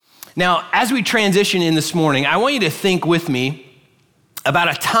Now, as we transition in this morning, I want you to think with me about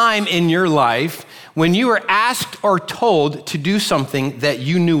a time in your life when you were asked or told to do something that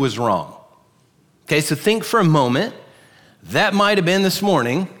you knew was wrong. Okay, so think for a moment. That might have been this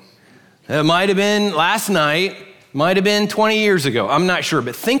morning. That might have been last night. Might have been 20 years ago. I'm not sure,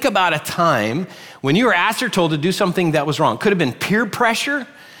 but think about a time when you were asked or told to do something that was wrong. Could have been peer pressure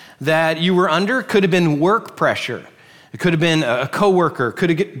that you were under. Could have been work pressure. It could have been a coworker, could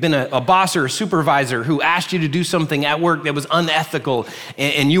have been a boss or a supervisor who asked you to do something at work that was unethical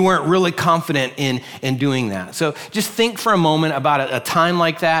and you weren't really confident in doing that. So just think for a moment about a time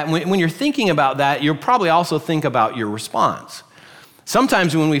like that. When you're thinking about that, you'll probably also think about your response.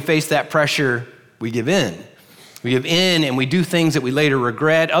 Sometimes when we face that pressure, we give in. We give in and we do things that we later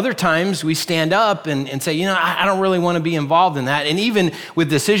regret. Other times we stand up and say, I don't really want to be involved in that. And even with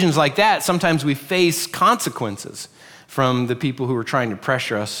decisions like that, sometimes we face consequences from the people who are trying to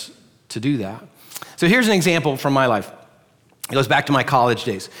pressure us to do that. So here's an example from my life. It goes back to my college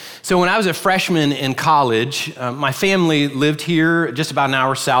days. So when I was a freshman in college, my family lived here just about an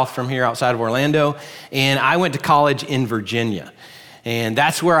hour south from here outside of Orlando, and I went to college in Virginia. And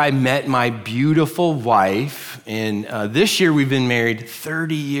that's where I met my beautiful wife, and this year we've been married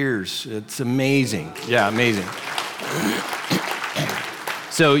 30 years. It's amazing. Yeah, amazing.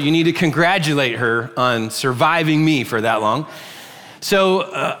 So you need to congratulate her on surviving me for that long. So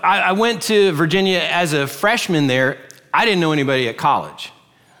I went to Virginia as a freshman there. I didn't know anybody at college.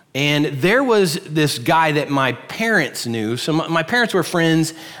 And there was this guy that my parents knew. So my parents were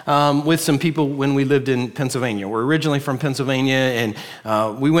friends with some people when we lived in Pennsylvania. We're originally from Pennsylvania,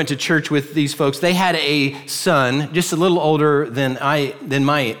 and we went to church with these folks. They had a son, just a little older than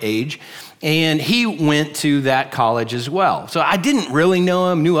my age, and he went to that college as well. So I didn't really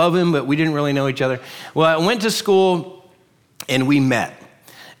know him, knew of him, but we didn't really know each other. Well, I went to school, and we met.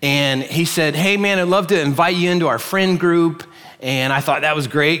 And he said, hey, man, I'd love to invite you into our friend group. And I thought that was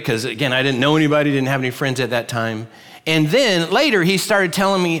great because, again, I didn't know anybody, didn't have any friends at that time. And then later, he started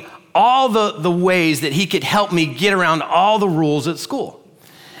telling me all the ways that he could help me get around all the rules at school.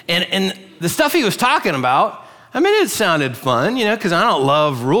 And the stuff he was talking about, it sounded fun, because I don't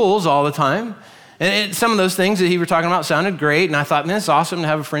love rules all the time. And some of those things that he was talking about sounded great. And I thought, man, it's awesome to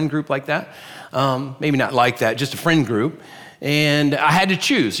have a friend group like that. Maybe not like that, just a friend group. And I had to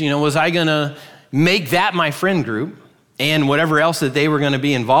choose, was I going to make that my friend group and whatever else that they were going to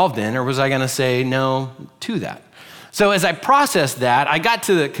be involved in, or was I going to say no to that? So as I processed that, I got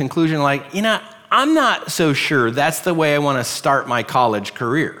to the conclusion I'm not so sure that's the way I want to start my college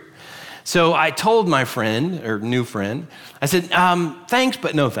career. So I told my friend, or new friend, I said, thanks,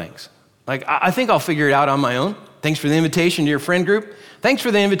 but no thanks. I think I'll figure it out on my own. Thanks for the invitation to your friend group. Thanks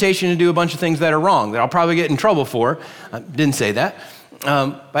for the invitation to do a bunch of things that are wrong, that I'll probably get in trouble for. I didn't say that.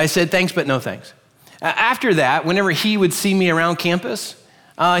 But I said, thanks, but no thanks. After that, whenever he would see me around campus,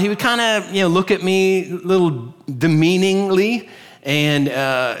 he would kind of, look at me a little demeaningly and,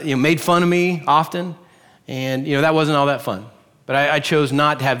 made fun of me often. And, that wasn't all that fun. But I chose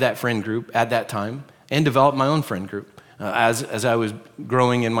not to have that friend group at that time and develop my own friend group as I was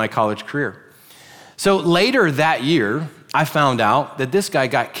growing in my college career. So later that year, I found out that this guy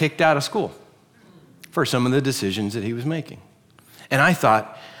got kicked out of school for some of the decisions that he was making. And I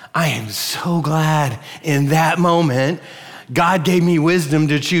thought, I am so glad in that moment God gave me wisdom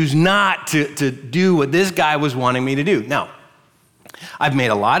to choose not to do what this guy was wanting me to do. Now, I've made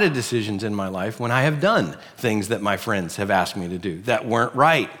a lot of decisions in my life when I have done things that my friends have asked me to do that weren't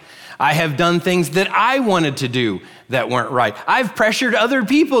right. I have done things that I wanted to do that weren't right. I've pressured other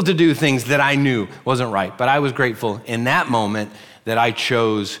people to do things that I knew wasn't right. But I was grateful in that moment that I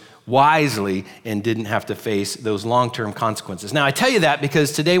chose wisely and didn't have to face those long-term consequences. Now, I tell you that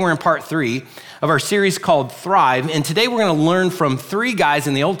because today we're in part 3 of our series called Thrive, and today we're going to learn from 3 guys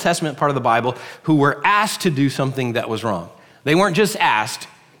in the Old Testament part of the Bible who were asked to do something that was wrong. They weren't just asked,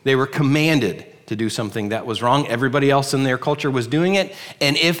 they were commanded to do something that was wrong. Everybody else in their culture was doing it,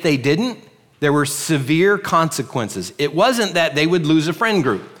 and if they didn't, there were severe consequences. It wasn't that they would lose a friend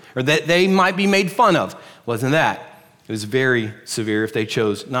group or that they might be made fun of. It wasn't that. It was very severe if they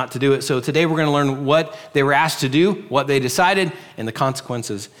chose not to do it. So today we're going to learn what they were asked to do, what they decided, and the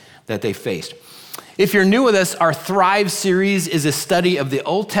consequences that they faced. If you're new with us, our Thrive series is a study of the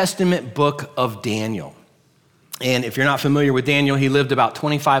Old Testament book of Daniel. And if you're not familiar with Daniel, he lived about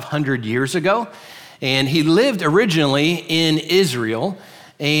 2,500 years ago. And he lived originally in Israel.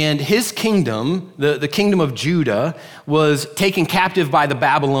 And his kingdom, the kingdom of Judah, was taken captive by the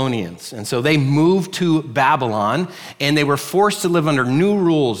Babylonians. And so they moved to Babylon, and they were forced to live under new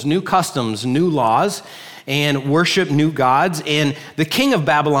rules, new customs, new laws. and worship new gods. And the king of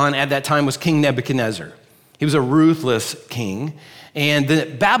Babylon at that time was King Nebuchadnezzar. He was a ruthless king. And the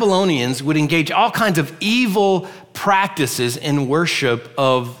Babylonians would engage all kinds of evil practices in worship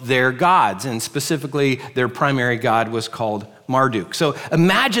of their gods. And specifically, their primary god was called Marduk. So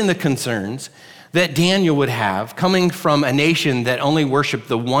imagine the concerns that Daniel would have coming from a nation that only worshiped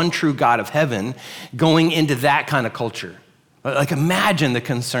the one true God of heaven, going into that kind of culture. Like imagine the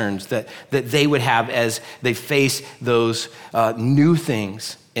concerns that they would have as they face those new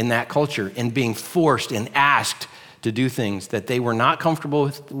things in that culture and being forced and asked to do things that they were not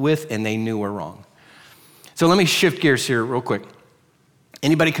comfortable with and they knew were wrong. So let me shift gears here real quick.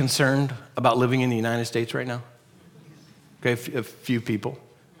 Anybody concerned about living in the United States right now? Okay, a few people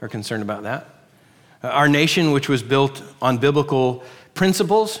are concerned about that. Our nation, which was built on biblical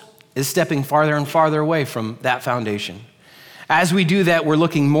principles, is stepping farther and farther away from that foundation. As we do that, we're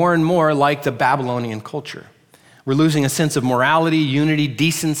looking more and more like the Babylonian culture. We're losing a sense of morality, unity,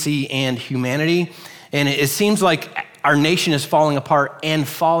 decency, and humanity. And it seems like our nation is falling apart and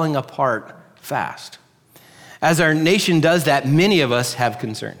falling apart fast. As our nation does that, many of us have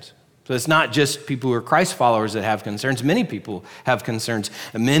concerns. So it's not just people who are Christ followers that have concerns. Many people have concerns.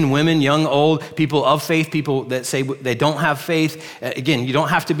 Men, women, young, old, people of faith, people that say they don't have faith. Again, you don't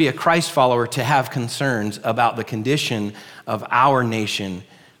have to be a Christ follower to have concerns about the condition of our nation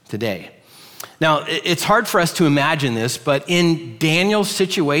today. Now, it's hard for us to imagine this, but in Daniel's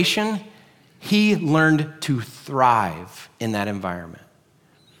situation, he learned to thrive in that environment.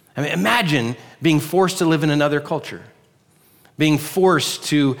 I mean, imagine being forced to live in another culture, being forced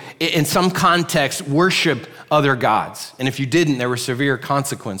to, in some context, worship other gods. And if you didn't, there were severe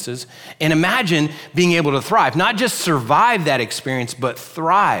consequences. And imagine being able to thrive, not just survive that experience, but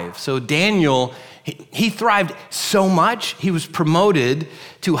thrive. So Daniel, he thrived so much, he was promoted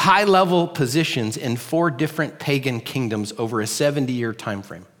to high-level positions in 4 different pagan kingdoms over a 70-year time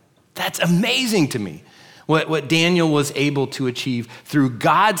frame. That's amazing to me, what Daniel was able to achieve through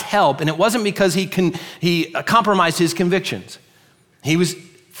God's help. And it wasn't because he compromised his convictions. He was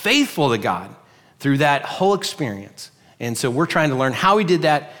faithful to God through that whole experience. And so we're trying to learn how he did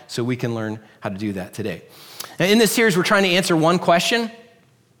that so we can learn how to do that today. Now, in this series, we're trying to answer one question.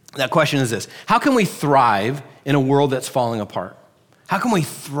 That question is this: how can we thrive in a world that's falling apart? How can we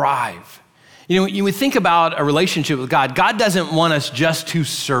thrive? You know, you would think about a relationship with God. God doesn't want us just to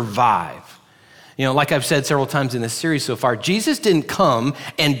survive. You know, like I've said several times in this series so far, Jesus didn't come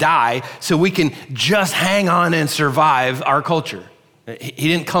and die so we can just hang on and survive our culture. He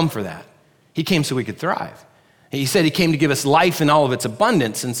didn't come for that. He came so we could thrive. He said he came to give us life in all of its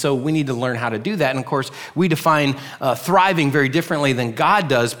abundance, and so we need to learn how to do that. And of course, we define thriving very differently than God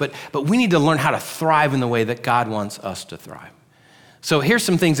does, but we need to learn how to thrive in the way that God wants us to thrive. So here's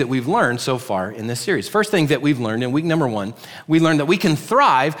some things that we've learned so far in this series. First thing that we've learned in week number 1, we learned that we can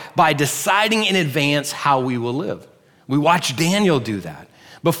thrive by deciding in advance how we will live. We watched Daniel do that.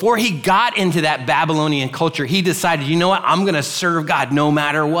 Before he got into that Babylonian culture, he decided, you know what, I'm gonna serve God no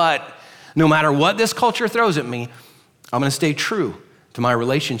matter what. No matter what this culture throws at me, I'm gonna stay true to my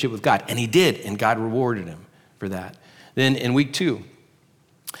relationship with God. And he did, and God rewarded him for that. Then in week 2,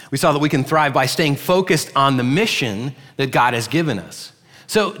 we saw that we can thrive by staying focused on the mission that God has given us.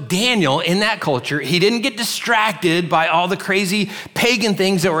 So Daniel, in that culture, he didn't get distracted by all the crazy pagan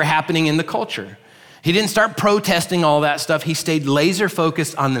things that were happening in the culture. He didn't start protesting all that stuff. He stayed laser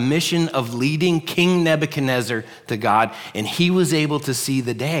focused on the mission of leading King Nebuchadnezzar to God, and he was able to see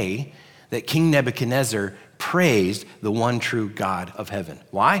the day that King Nebuchadnezzar praised the one true God of heaven.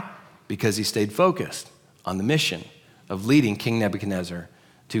 Why? Because he stayed focused on the mission of leading King Nebuchadnezzar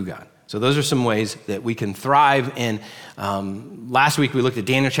to God. So those are some ways that we can thrive. And last week we looked at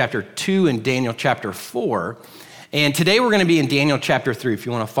Daniel chapter 2 and Daniel chapter 4. And today we're going to be in Daniel chapter 3, if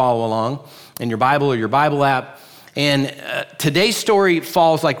you want to follow along in your Bible or your Bible app. And today's story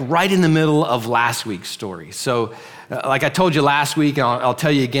falls like right in the middle of last week's story. So like I told you last week, and I'll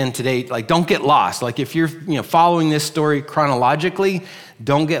tell you again today, like don't get lost. Like if you're following this story chronologically,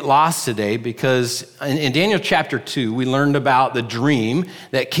 don't get lost today, because in Daniel chapter 2, we learned about the dream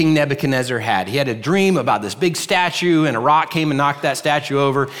that King Nebuchadnezzar had. He had a dream about this big statue, and a rock came and knocked that statue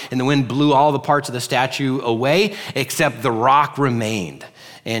over, and the wind blew all the parts of the statue away, except the rock remained.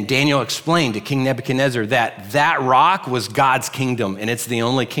 And Daniel explained to King Nebuchadnezzar that that rock was God's kingdom, and it's the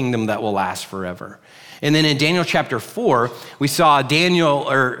only kingdom that will last forever. And then in Daniel chapter 4, we saw Daniel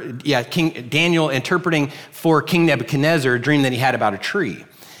interpreting for King Nebuchadnezzar a dream that he had about a tree.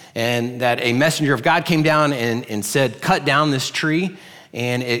 And that a messenger of God came down and said, cut down this tree,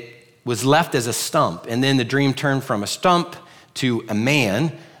 and it was left as a stump. And then the dream turned from a stump to a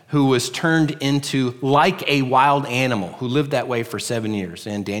man who was turned into like a wild animal, who lived that way for 7 years.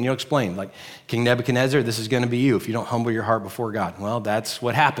 And Daniel explained, like, King Nebuchadnezzar, this is going to be you if you don't humble your heart before God. Well, that's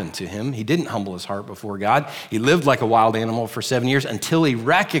what happened to him. He didn't humble his heart before God. He lived like a wild animal for 7 years until he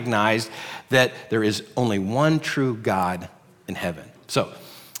recognized that there is only one true God in heaven. So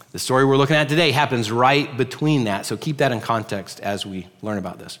the story we're looking at today happens right between that. So keep that in context as we learn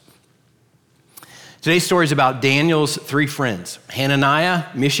about this. Today's story is about Daniel's 3 friends, Hananiah,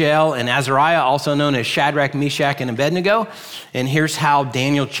 Mishael, and Azariah, also known as Shadrach, Meshach, and Abednego. And here's how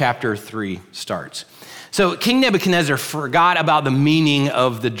Daniel chapter 3 starts. So King Nebuchadnezzar forgot about the meaning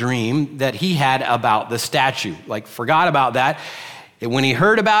of the dream that he had about the statue, forgot about that. And when he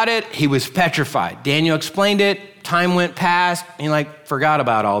heard about it, he was petrified. Daniel explained it, time went past, and he forgot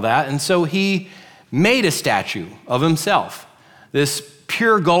about all that. And so he made a statue of himself. This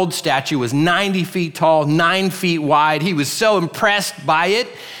pure gold statue was 90 feet tall, 9 feet wide. He was so impressed by it,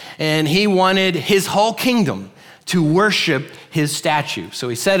 and he wanted his whole kingdom to worship his statue. So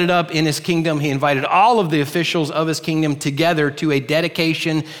he set it up in his kingdom. He invited all of the officials of his kingdom together to a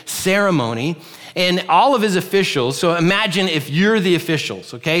dedication ceremony. And all of his officials, so imagine if you're the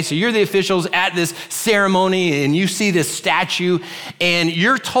officials, okay? So you're the officials at this ceremony and you see this statue, and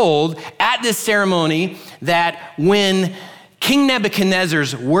you're told at this ceremony that when King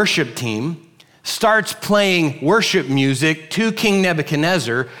Nebuchadnezzar's worship team starts playing worship music to King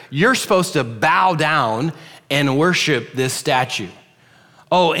Nebuchadnezzar, you're supposed to bow down and worship this statue.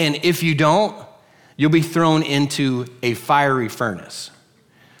 Oh, and if you don't, you'll be thrown into a fiery furnace.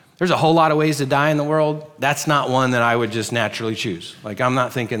 There's a whole lot of ways to die in the world. That's not one that I would just naturally choose. I'm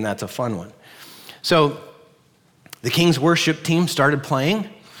not thinking that's a fun one. So the king's worship team started playing.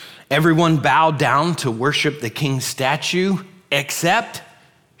 Everyone bowed down to worship the king's statue, except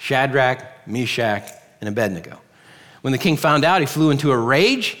Shadrach, Meshach, and Abednego. When the king found out, he flew into a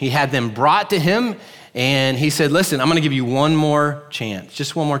rage. He had them brought to him, and he said, listen, I'm going to give you one more chance,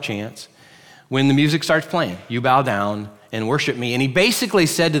 just one more chance. When the music starts playing, you bow down and worship me. And he basically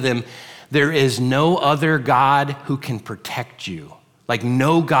said to them, there is no other God who can protect you.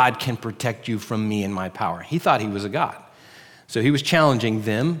 No God can protect you from me and my power. He thought he was a God. So he was challenging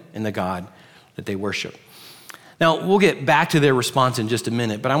them and the God that they worship. Now, we'll get back to their response in just a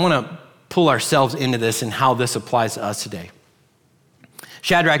minute, but I want to pull ourselves into this and how this applies to us today.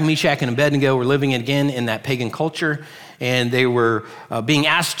 Shadrach, Meshach, and Abednego were living again in that pagan culture, and they were being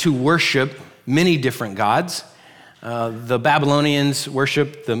asked to worship many different gods. The Babylonians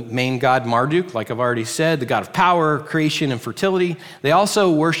worshiped the main god Marduk, like I've already said, the god of power, creation, and fertility. They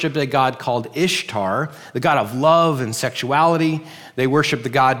also worshiped a god called Ishtar, the god of love and sexuality. They worshiped the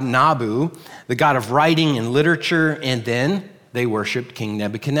god Nabu, the god of writing and literature, and then they worshiped King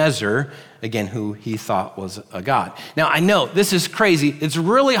Nebuchadnezzar, again, who he thought was a god. Now, I know this is crazy. It's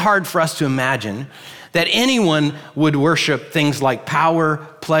really hard for us to imagine that anyone would worship things like power,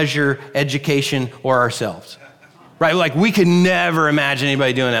 pleasure, education, or ourselves. Right? We could never imagine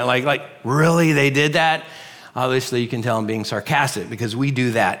anybody doing that. Really, they did that? Obviously, you can tell I'm being sarcastic because we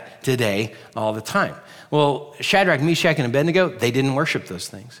do that today all the time. Well, Shadrach, Meshach, and Abednego, they didn't worship those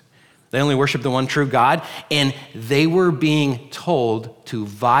things. They only worshiped the one true God, and they were being told to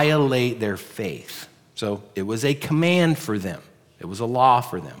violate their faith. So it was a command for them. It was a law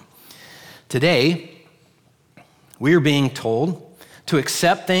for them. Today, we are being told to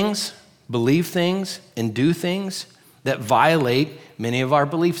accept things, believe things, and do things that violate many of our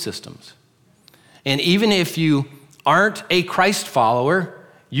belief systems. And even if you aren't a Christ follower,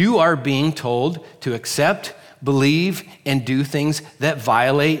 you are being told to accept, believe, and do things that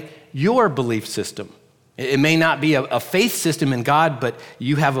violate your belief system. It may not be a faith system in God, but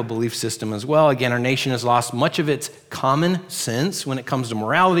you have a belief system as well. Again, our nation has lost much of its common sense when it comes to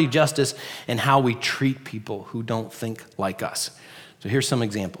morality, justice, and how we treat people who don't think like us. So here's some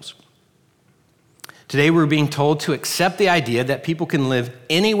examples. Today, we're being told to accept the idea that people can live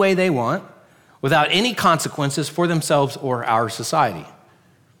any way they want without any consequences for themselves or our society.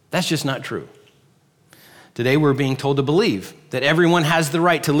 That's just not true. Today, we're being told to believe that everyone has the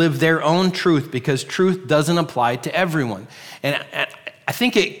right to live their own truth because truth doesn't apply to everyone. And I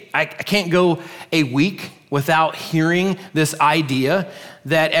think I can't go a week without hearing this idea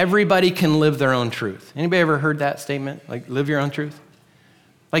that everybody can live their own truth. Anybody ever heard that statement? Live your own truth?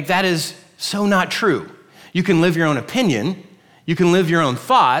 That is so not true. You can live your own opinion, you can live your own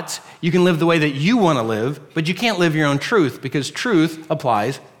thoughts, you can live the way that you want to live, but you can't live your own truth because truth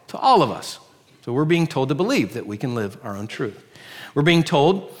applies to all of us. So we're being told to believe that we can live our own truth. We're being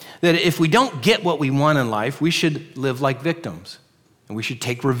told that if we don't get what we want in life, we should live like victims and we should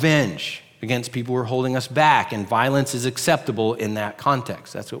take revenge against people who are holding us back, and violence is acceptable in that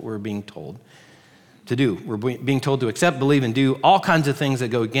context. That's what we're being told to do. We're being told to accept, believe, and do all kinds of things that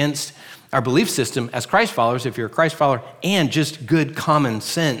go against our belief system as Christ followers, if you're a Christ follower, and just good common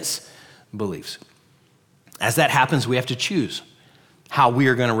sense beliefs. As that happens, we have to choose how we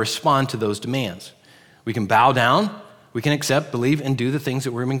are going to respond to those demands. We can bow down, we can accept, believe, and do the things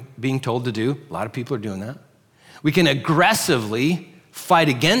that we're being told to do. A lot of people are doing that. We can aggressively fight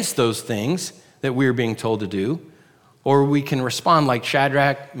against those things that we're being told to do, or we can respond like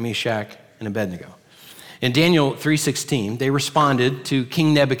Shadrach, Meshach, and Abednego. In Daniel 3:16, they responded to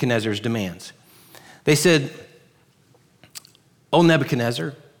King Nebuchadnezzar's demands. They said, "O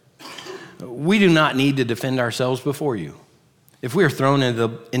Nebuchadnezzar, we do not need to defend ourselves before you. If we are thrown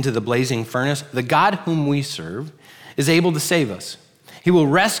into the blazing furnace, the God whom we serve is able to save us. He will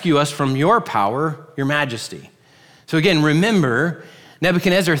rescue us from your power, your majesty." So again, remember,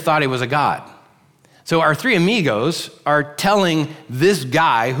 Nebuchadnezzar thought he was a god. So our three amigos are telling this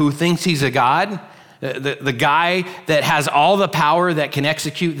guy who thinks he's a god, the guy that has all the power that can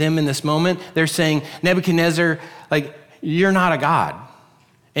execute them in this moment, they're saying, Nebuchadnezzar, like, you're not a god.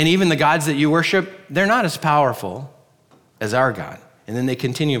 And even the gods that you worship, they're not as powerful as our God. And then they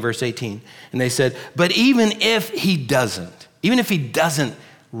continue, verse 18, and they said, but even if he doesn't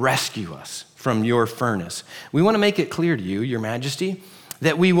rescue us from your furnace, we want to make it clear to you, your majesty,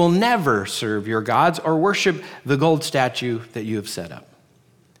 that we will never serve your gods or worship the gold statue that you have set up.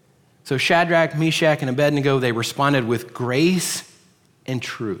 So Shadrach, Meshach, and Abednego, they responded with grace and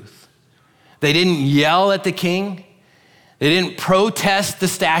truth. They didn't yell at the king. They didn't protest the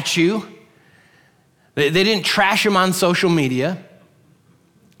statue. They didn't trash him on social media.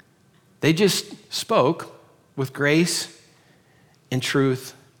 They just spoke with grace and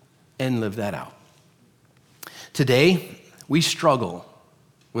truth and lived that out. Today, we struggle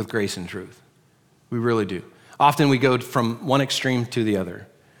with grace and truth. We really do. Often we go from one extreme to the other.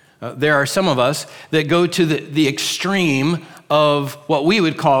 There are some of us that go to the extreme of what we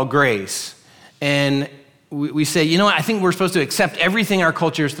would call grace. And we say, you know what, I think we're supposed to accept everything our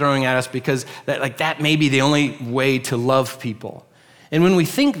culture is throwing at us because that may be the only way to love people. And when we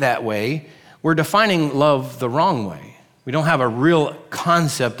think that way, we're defining love the wrong way. We don't have a real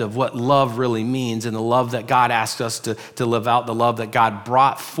concept of what love really means and the love that God asked us to live out, the love that God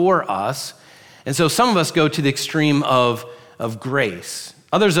brought for us. And so some of us go to the extreme of grace.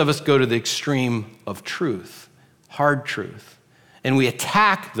 Others of us go to the extreme of truth, hard truth. And we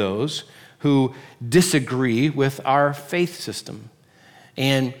attack those who disagree with our faith system.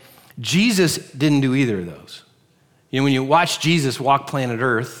 And Jesus didn't do either of those. You know, when you watch Jesus walk planet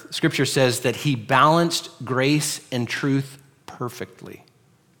Earth, Scripture says that he balanced grace and truth perfectly.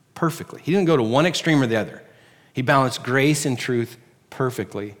 Perfectly. He didn't go to one extreme or the other. He balanced grace and truth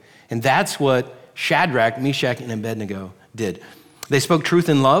perfectly. And that's what Shadrach, Meshach, and Abednego did. They spoke truth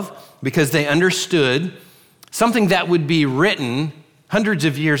in love because they understood something that would be written hundreds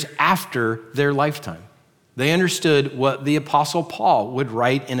of years after their lifetime. They understood what the Apostle Paul would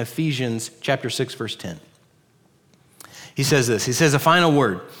write in Ephesians chapter 6, verse 10. He says this, he says a final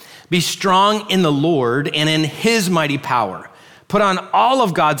word, be strong in the Lord and in his mighty power. Put on all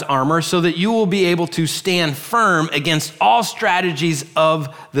of God's armor so that you will be able to stand firm against all strategies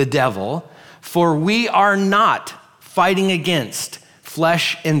of the devil, for we are not fighting against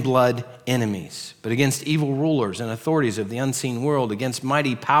flesh and blood enemies, but against evil rulers and authorities of the unseen world, against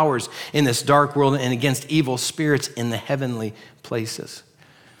mighty powers in this dark world, and against evil spirits in the heavenly places.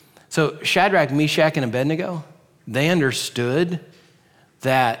 So Shadrach, Meshach, and Abednego, they understood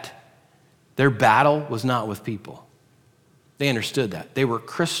that their battle was not with people. They understood that. They were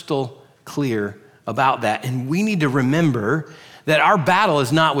crystal clear about that. And we need to remember that our battle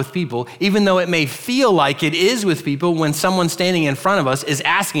is not with people, even though it may feel like it is with people when someone standing in front of us is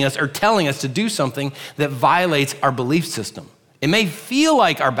asking us or telling us to do something that violates our belief system. It may feel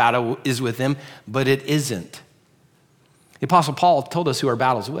like our battle is with them, but it isn't. The Apostle Paul told us who our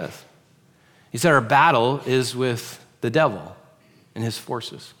battle's with. He said our battle is with the devil and his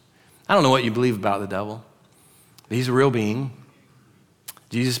forces. I don't know what you believe about the devil, but he's a real being.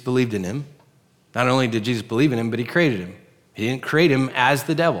 Jesus believed in him. Not only did Jesus believe in him, but he created him. He didn't create him as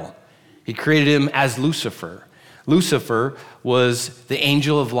the devil. He created him as Lucifer. Lucifer was the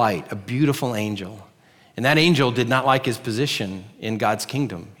angel of light, a beautiful angel. And that angel did not like his position in God's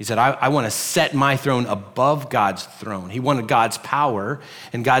kingdom. He said, I want to set my throne above God's throne. He wanted God's power.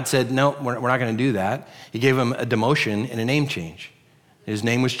 And God said, no, we're not going to do that. He gave him a demotion and a name change. His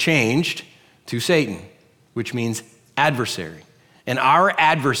name was changed to Satan, which means adversary. And our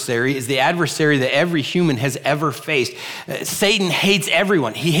adversary is the adversary that every human has ever faced. Satan hates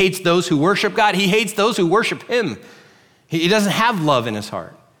everyone. He hates those who worship God. He hates those who worship him. He doesn't have love in his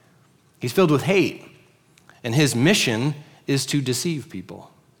heart. He's filled with hate. And his mission is to deceive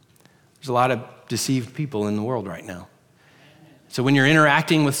people. There's a lot of deceived people in the world right now. So when you're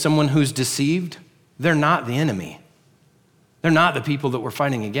interacting with someone who's deceived, they're not the enemy. They're not the people that we're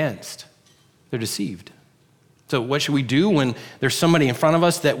fighting against. They're deceived. So what should we do when there's somebody in front of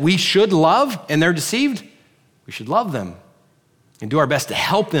us that we should love and they're deceived? We should love them and do our best to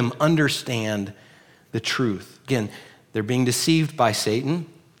help them understand the truth. Again, they're being deceived by Satan,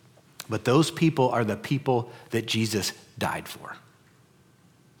 but those people are the people that Jesus died for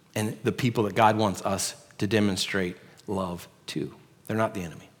and the people that God wants us to demonstrate love to. They're not the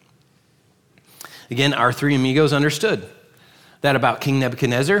enemy. Again, our three amigos understood that about King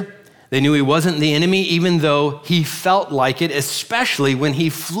Nebuchadnezzar. They knew he wasn't the enemy, even though he felt like it, especially when he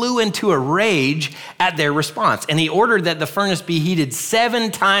flew into a rage at their response. And he ordered that the furnace be heated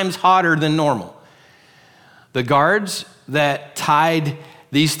 7 times hotter than normal. The guards that tied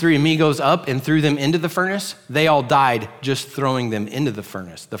these three amigos up and threw them into the furnace, they all died just throwing them into the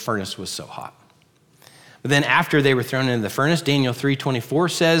furnace. The furnace was so hot. But then after they were thrown into the furnace, Daniel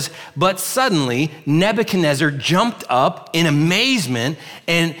 3:24 says, but suddenly Nebuchadnezzar jumped up in amazement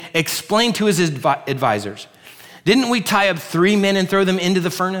and explained to his advisors, didn't we tie up 3 men and throw them into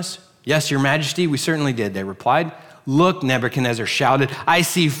the furnace? Yes, your majesty, we certainly did, they replied. Look, Nebuchadnezzar shouted, I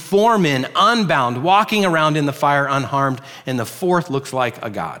see 4 men unbound walking around in the fire unharmed, and the 4th looks like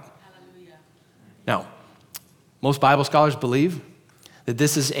a god. Hallelujah. Now, most Bible scholars believe that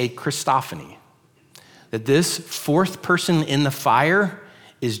this is a Christophany, that this 4th person in the fire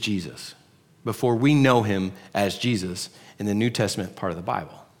is Jesus, before we know him as Jesus in the New Testament part of the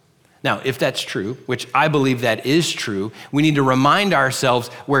Bible. Now, if that's true, which I believe that is true, we need to remind ourselves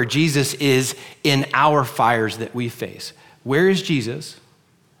where Jesus is in our fires that we face. Where is Jesus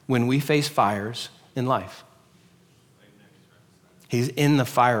when we face fires in life? He's in the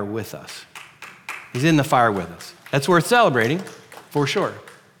fire with us. He's in the fire with us. That's worth celebrating, for sure.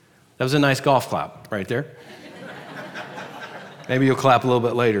 That was a nice golf clap right there. Maybe you'll clap a little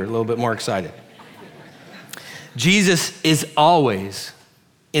bit later, a little bit more excited. Jesus is always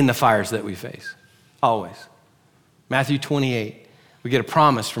in the fires that we face, always. Matthew 28, we get a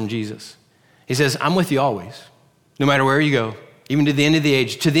promise from Jesus. He says, I'm with you always, no matter where you go, even to the end of the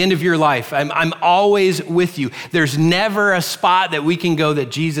age, to the end of your life. I'm always with you. There's never a spot that we can go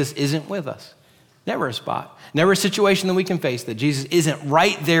that Jesus isn't with us. Never a spot. Never a situation that we can face that Jesus isn't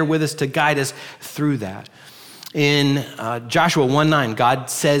right there with us to guide us through that. In Joshua 1:9, God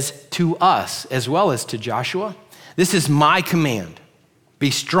says to us as well as to Joshua, this is my command. Be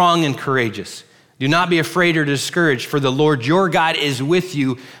strong and courageous. Do not be afraid or discouraged, for the Lord your God is with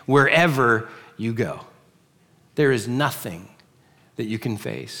you wherever you go. There is nothing that you can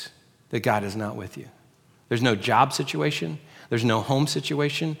face that God is not with you. There's no job situation. There's no home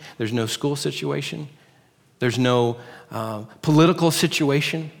situation. There's no school situation. There's no political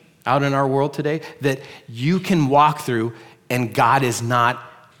situation out in our world today that you can walk through and God is not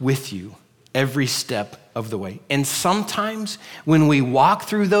with you every step of the way. And sometimes when we walk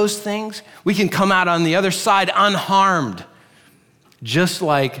through those things, we can come out on the other side unharmed, just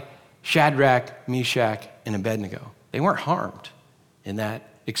like Shadrach, Meshach, and Abednego. They weren't harmed in that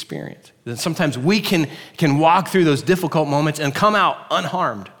experience. Then sometimes we can walk through those difficult moments and come out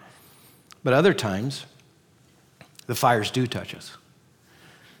unharmed. But other times, the fires do touch us.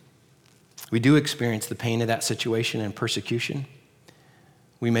 We do experience the pain of that situation and persecution.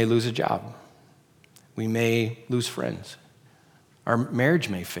 We may lose a job. We may lose friends. Our marriage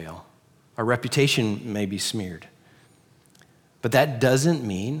may fail. Our reputation may be smeared. But that doesn't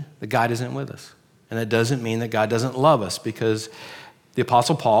mean that God isn't with us. And that doesn't mean that God doesn't love us, because the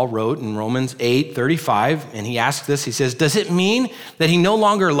Apostle Paul wrote in Romans 8:35, and he asked this, he says, does it mean that he no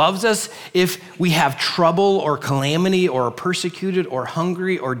longer loves us if we have trouble or calamity or are persecuted or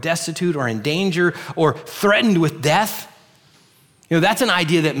hungry or destitute or in danger or threatened with death? You know, that's an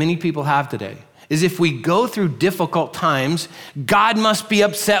idea that many people have today, is if we go through difficult times, God must be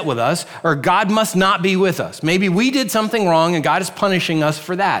upset with us or God must not be with us. Maybe we did something wrong and God is punishing us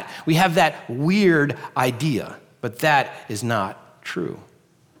for that. We have that weird idea, but that is not true.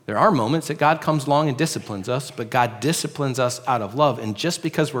 There are moments that God comes along and disciplines us, but God disciplines us out of love. And just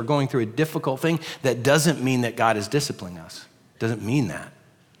because we're going through a difficult thing, that doesn't mean that God is disciplining us. It doesn't mean that.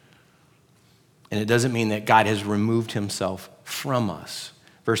 And it doesn't mean that God has removed himself from us.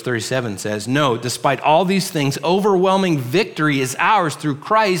 Verse 37 says, no, despite all these things, overwhelming victory is ours through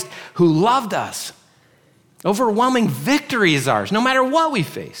Christ who loved us. Overwhelming victory is ours, no matter what we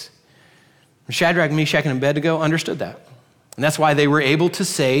face. Shadrach, Meshach, and Abednego understood that. And that's why they were able to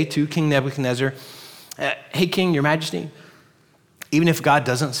say to King Nebuchadnezzar, hey, King, your majesty, even if God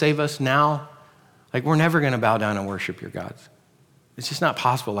doesn't save us now, like we're never going to bow down and worship your gods. It's just not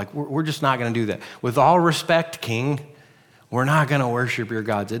possible. Like we're just not going to do that. With all respect, King, we're not going to worship your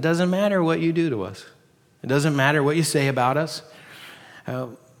gods. It doesn't matter what you do to us. It doesn't matter what you say about us.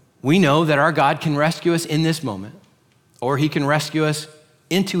 We know that our God can rescue us in this moment, or he can rescue us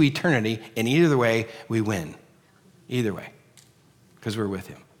into eternity, and either way, we win. Either way, because we're with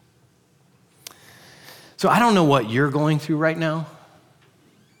him. So I don't know what you're going through right now,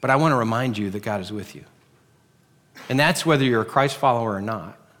 but I want to remind you that God is with you. And that's whether you're a Christ follower or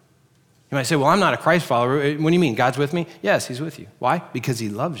not. You might say, well, I'm not a Christ follower. What do you mean? God's with me? Yes, he's with you. Why? Because he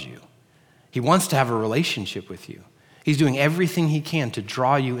loves you. He wants to have a relationship with you. He's doing everything he can to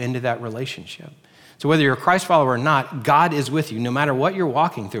draw you into that relationship. So whether you're a Christ follower or not, God is with you no matter what you're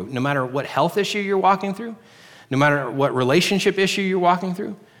walking through, no matter what health issue you're walking through, no matter what relationship issue you're walking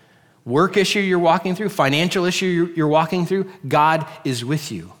through, work issue you're walking through, financial issue you're walking through, God is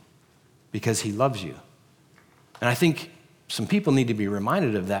with you because he loves you. And I think some people need to be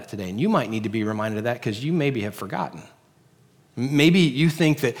reminded of that today, and you might need to be reminded of that because you maybe have forgotten. Maybe you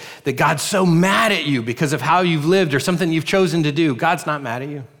think that God's so mad at you because of how you've lived or something you've chosen to do. God's not mad at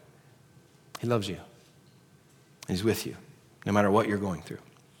you. He loves you. He's with you, no matter what you're going through.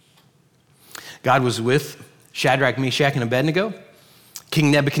 God was with Shadrach, Meshach, and Abednego.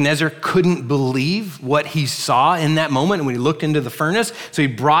 King Nebuchadnezzar couldn't believe what he saw in that moment when he looked into the furnace. So he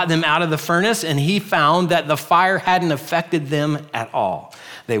brought them out of the furnace, and he found that the fire hadn't affected them at all.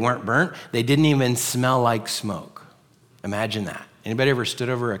 They weren't burnt. They didn't even smell like smoke. Imagine that. Anybody ever stood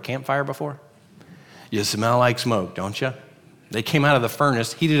over a campfire before? You smell like smoke, don't you? They came out of the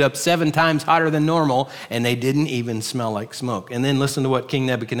furnace, heated up 7 times hotter than normal, and they didn't even smell like smoke. And then listen to what King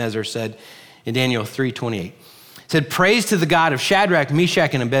Nebuchadnezzar said in Daniel 3:28. It said, praise to the God of Shadrach,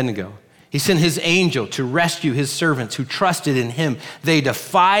 Meshach, and Abednego. He sent his angel to rescue his servants who trusted in him. They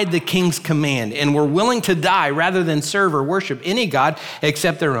defied the king's command and were willing to die rather than serve or worship any god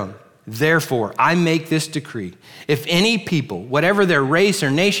except their own. Therefore, I make this decree. If any people, whatever their race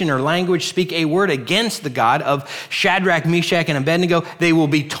or nation or language, speak a word against the God of Shadrach, Meshach, and Abednego, they will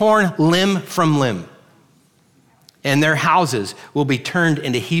be torn limb from limb, and their houses will be turned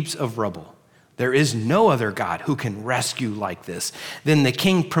into heaps of rubble. There is no other God who can rescue like this. Then the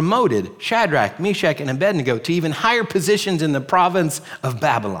king promoted Shadrach, Meshach, and Abednego to even higher positions in the province of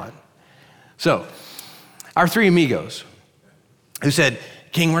Babylon. So, our 3 amigos who said,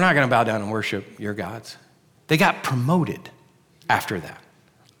 King, we're not going to bow down and worship your gods. They got promoted after that.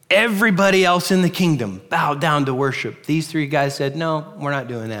 Everybody else in the kingdom bowed down to worship. These 3 guys said, no, we're not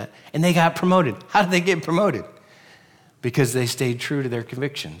doing that. And they got promoted. How did they get promoted? Because they stayed true to their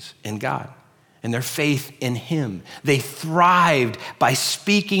convictions in God and their faith in him. They thrived by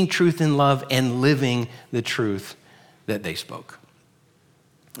speaking truth in love and living the truth that they spoke.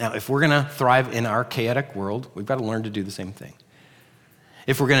 Now, if we're going to thrive in our chaotic world, we've got to learn to do the same thing.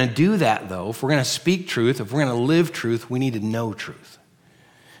 If we're going to do that, though, if we're going to speak truth, if we're going to live truth, we need to know truth.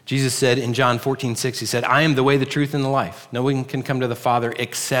 Jesus said in John 14:6, he said, I am the way, the truth, and the life. No one can come to the Father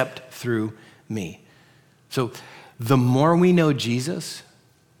except through me. So the more we know Jesus,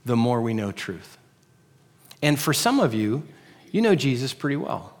 the more we know truth. And for some of you, you know Jesus pretty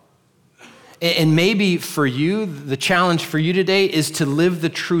well. And maybe for you, the challenge for you today is to live the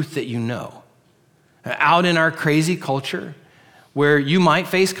truth that you know. Out in our crazy culture, where you might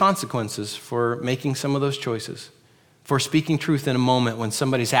face consequences for making some of those choices, for speaking truth in a moment when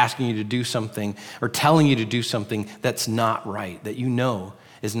somebody's asking you to do something or telling you to do something that's not right, that you know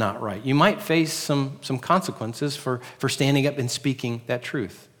is not right. You might face some consequences for standing up and speaking that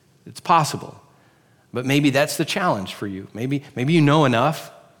truth. It's possible. But maybe that's the challenge for you. Maybe you know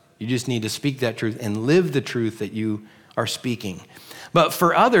enough. You just need to speak that truth and live the truth that you are speaking. But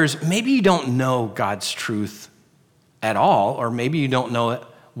for others, maybe you don't know God's truth at all, or maybe you don't know it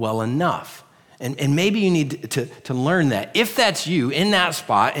well enough. And maybe you need to learn that. If that's you in that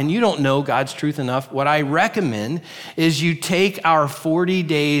spot and you don't know God's truth enough, what I recommend is you take our 40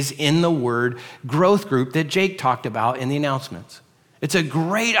 days in the Word growth group that Jake talked about in the announcements. It's a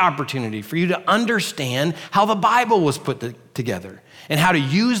great opportunity for you to understand how the Bible was put together and how to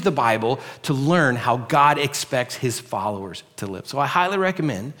use the Bible to learn how God expects his followers to live. So I highly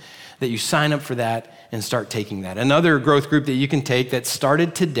recommend that you sign up for that and start taking that. Another growth group that you can take that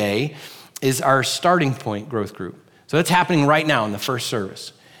started today is our Starting Point growth group. So that's happening right now in the first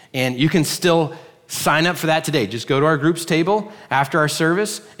service. And you can still Sign up for that today. Just go to our groups table after our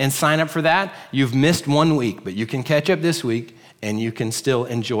service and sign up for that. You've missed 1 week, but you can catch up this week and you can still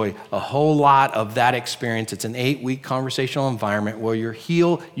enjoy a whole lot of that experience. It's an 8-week conversational environment where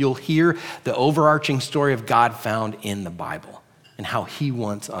you'll hear the overarching story of God found in the Bible and how he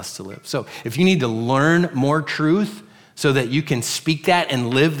wants us to live. So if you need to learn more truth so that you can speak that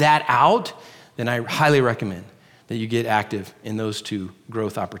and live that out, then I highly recommend that you get active in those 2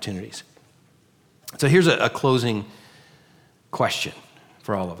 growth opportunities. So here's a closing question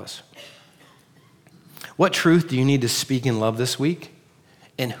for all of us. What truth do you need to speak in love this week?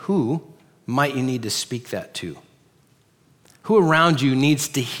 And who might you need to speak that to? Who around you needs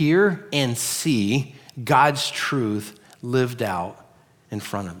to hear and see God's truth lived out in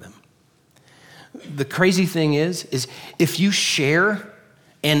front of them? The crazy thing is if you share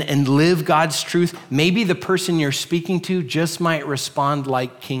and live God's truth, maybe the person you're speaking to just might respond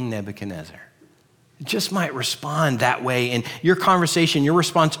like King Nebuchadnezzar. Just might respond that way. And your conversation, your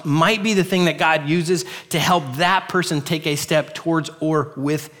response might be the thing that God uses to help that person take a step towards or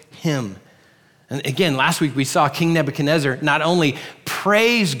with him. And again, last week we saw King Nebuchadnezzar not only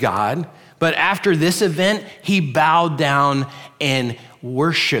praise God, but after this event, he bowed down and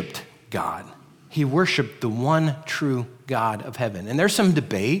worshiped God. He worshiped the one true God of heaven. And there's some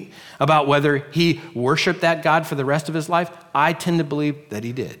debate about whether he worshiped that God for the rest of his life. I tend to believe that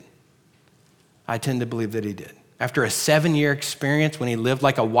he did. After a 7-year experience when he lived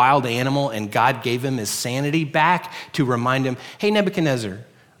like a wild animal and God gave him his sanity back to remind him, hey, Nebuchadnezzar,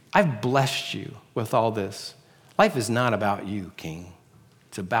 I've blessed you with all this. Life is not about you, king.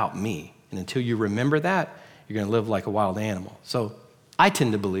 It's about me. And until you remember that, you're going to live like a wild animal. So I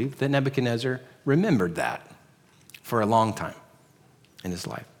tend to believe that Nebuchadnezzar remembered that for a long time in his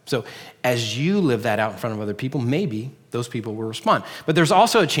life. So as you live that out in front of other people, maybe those people will respond. But there's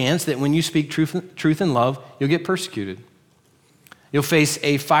also a chance that when you speak truth in love, you'll get persecuted. You'll face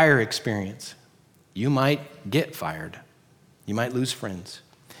a fire experience. You might get fired. You might lose friends.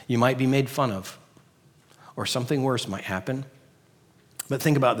 You might be made fun of. Or something worse might happen. But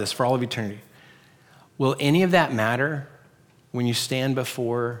think about this for all of eternity. Will any of that matter when you stand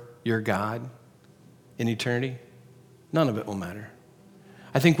before your God in eternity? None of it will matter.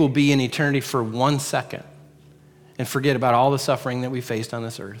 I think we'll be in eternity for 1 second and forget about all the suffering that we faced on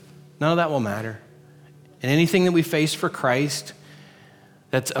this earth. None of that will matter. And anything that we face for Christ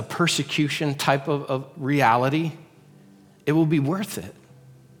that's a persecution type of reality, it will be worth it.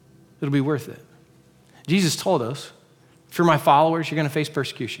 It'll be worth it. Jesus told us, if you're my followers, you're going to face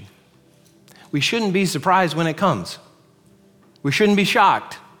persecution. We shouldn't be surprised when it comes. We shouldn't be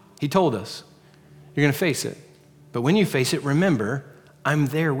shocked. He told us, you're going to face it. But when you face it, remember, I'm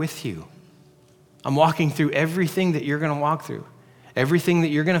there with you. I'm walking through everything that you're going to walk through. Everything that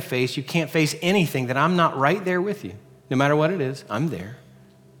you're going to face, you can't face anything that I'm not right there with you. No matter what it is, I'm there.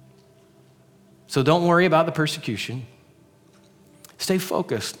 So don't worry about the persecution. Stay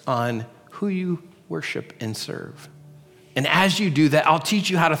focused on who you worship and serve. And as you do that, I'll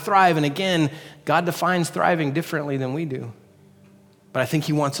teach you how to thrive. And again, God defines thriving differently than we do. But I think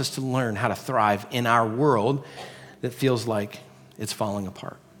he wants us to learn how to thrive in our world that feels like it's falling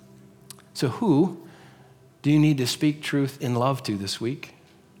apart. So who do you need to speak truth in love to this week?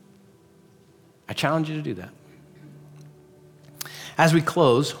 I challenge you to do that. As we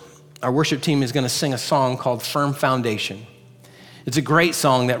close, our worship team is going to sing a song called Firm Foundation. It's a great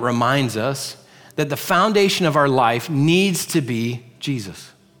song that reminds us that the foundation of our life needs to be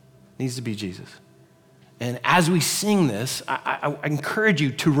Jesus. Needs to be Jesus. And as we sing this, I encourage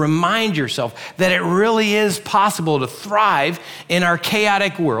you to remind yourself that it really is possible to thrive in our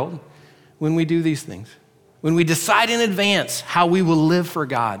chaotic world when we do these things. When we decide in advance how we will live for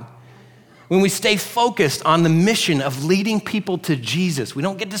God. When we stay focused on the mission of leading people to Jesus. We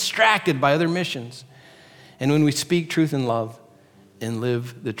don't get distracted by other missions. And when we speak truth in love and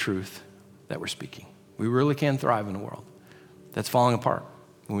live the truth that we're speaking. We really can thrive in a world that's falling apart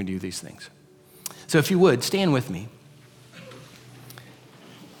when we do these things. So if you would, stand with me.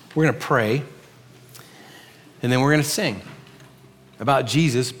 We're going to pray, and then we're going to sing about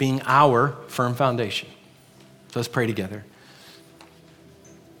Jesus being our firm foundation. So let's pray together.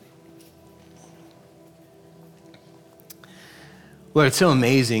 Lord, it's so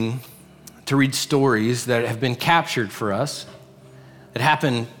amazing to read stories that have been captured for us that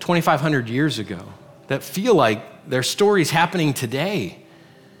happened 2,500 years ago, that feel like they're stories happening today.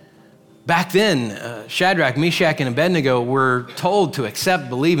 Back then, Shadrach, Meshach, and Abednego were told to accept,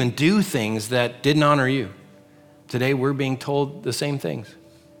 believe, and do things that didn't honor you. Today, we're being told the same things.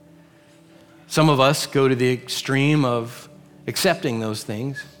 Some of us go to the extreme of accepting those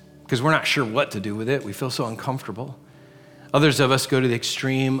things, because we're not sure what to do with it. We feel so uncomfortable. Others of us go to the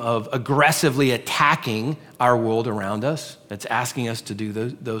extreme of aggressively attacking our world around us that's asking us to do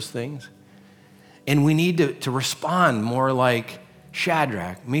those things. And we need to respond more like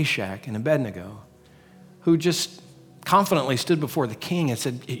Shadrach, Meshach, and Abednego, who just confidently stood before the king and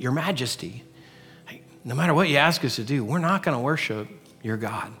said, Your Majesty, no matter what you ask us to do, we're not going to worship your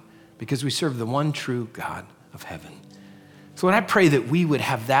God because we serve the one true God of heaven. So Lord, I pray that we would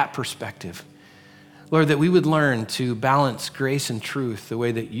have that perspective. Lord, that we would learn to balance grace and truth the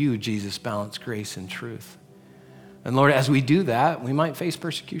way that you, Jesus, balance grace and truth. And Lord, as we do that, we might face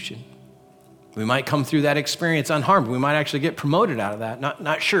persecution. We might come through that experience unharmed. We might actually get promoted out of that.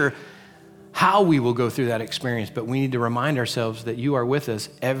 Not sure how we will go through that experience, but we need to remind ourselves that you are with us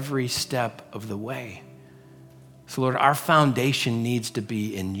every step of the way. So Lord, our foundation needs to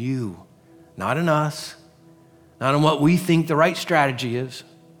be in you, not in us, not in what we think the right strategy is,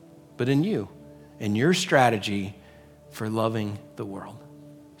 but in you and your strategy for loving the world.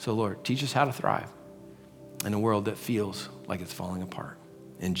 So Lord, teach us how to thrive in a world that feels like it's falling apart.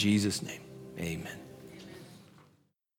 In Jesus' name, amen.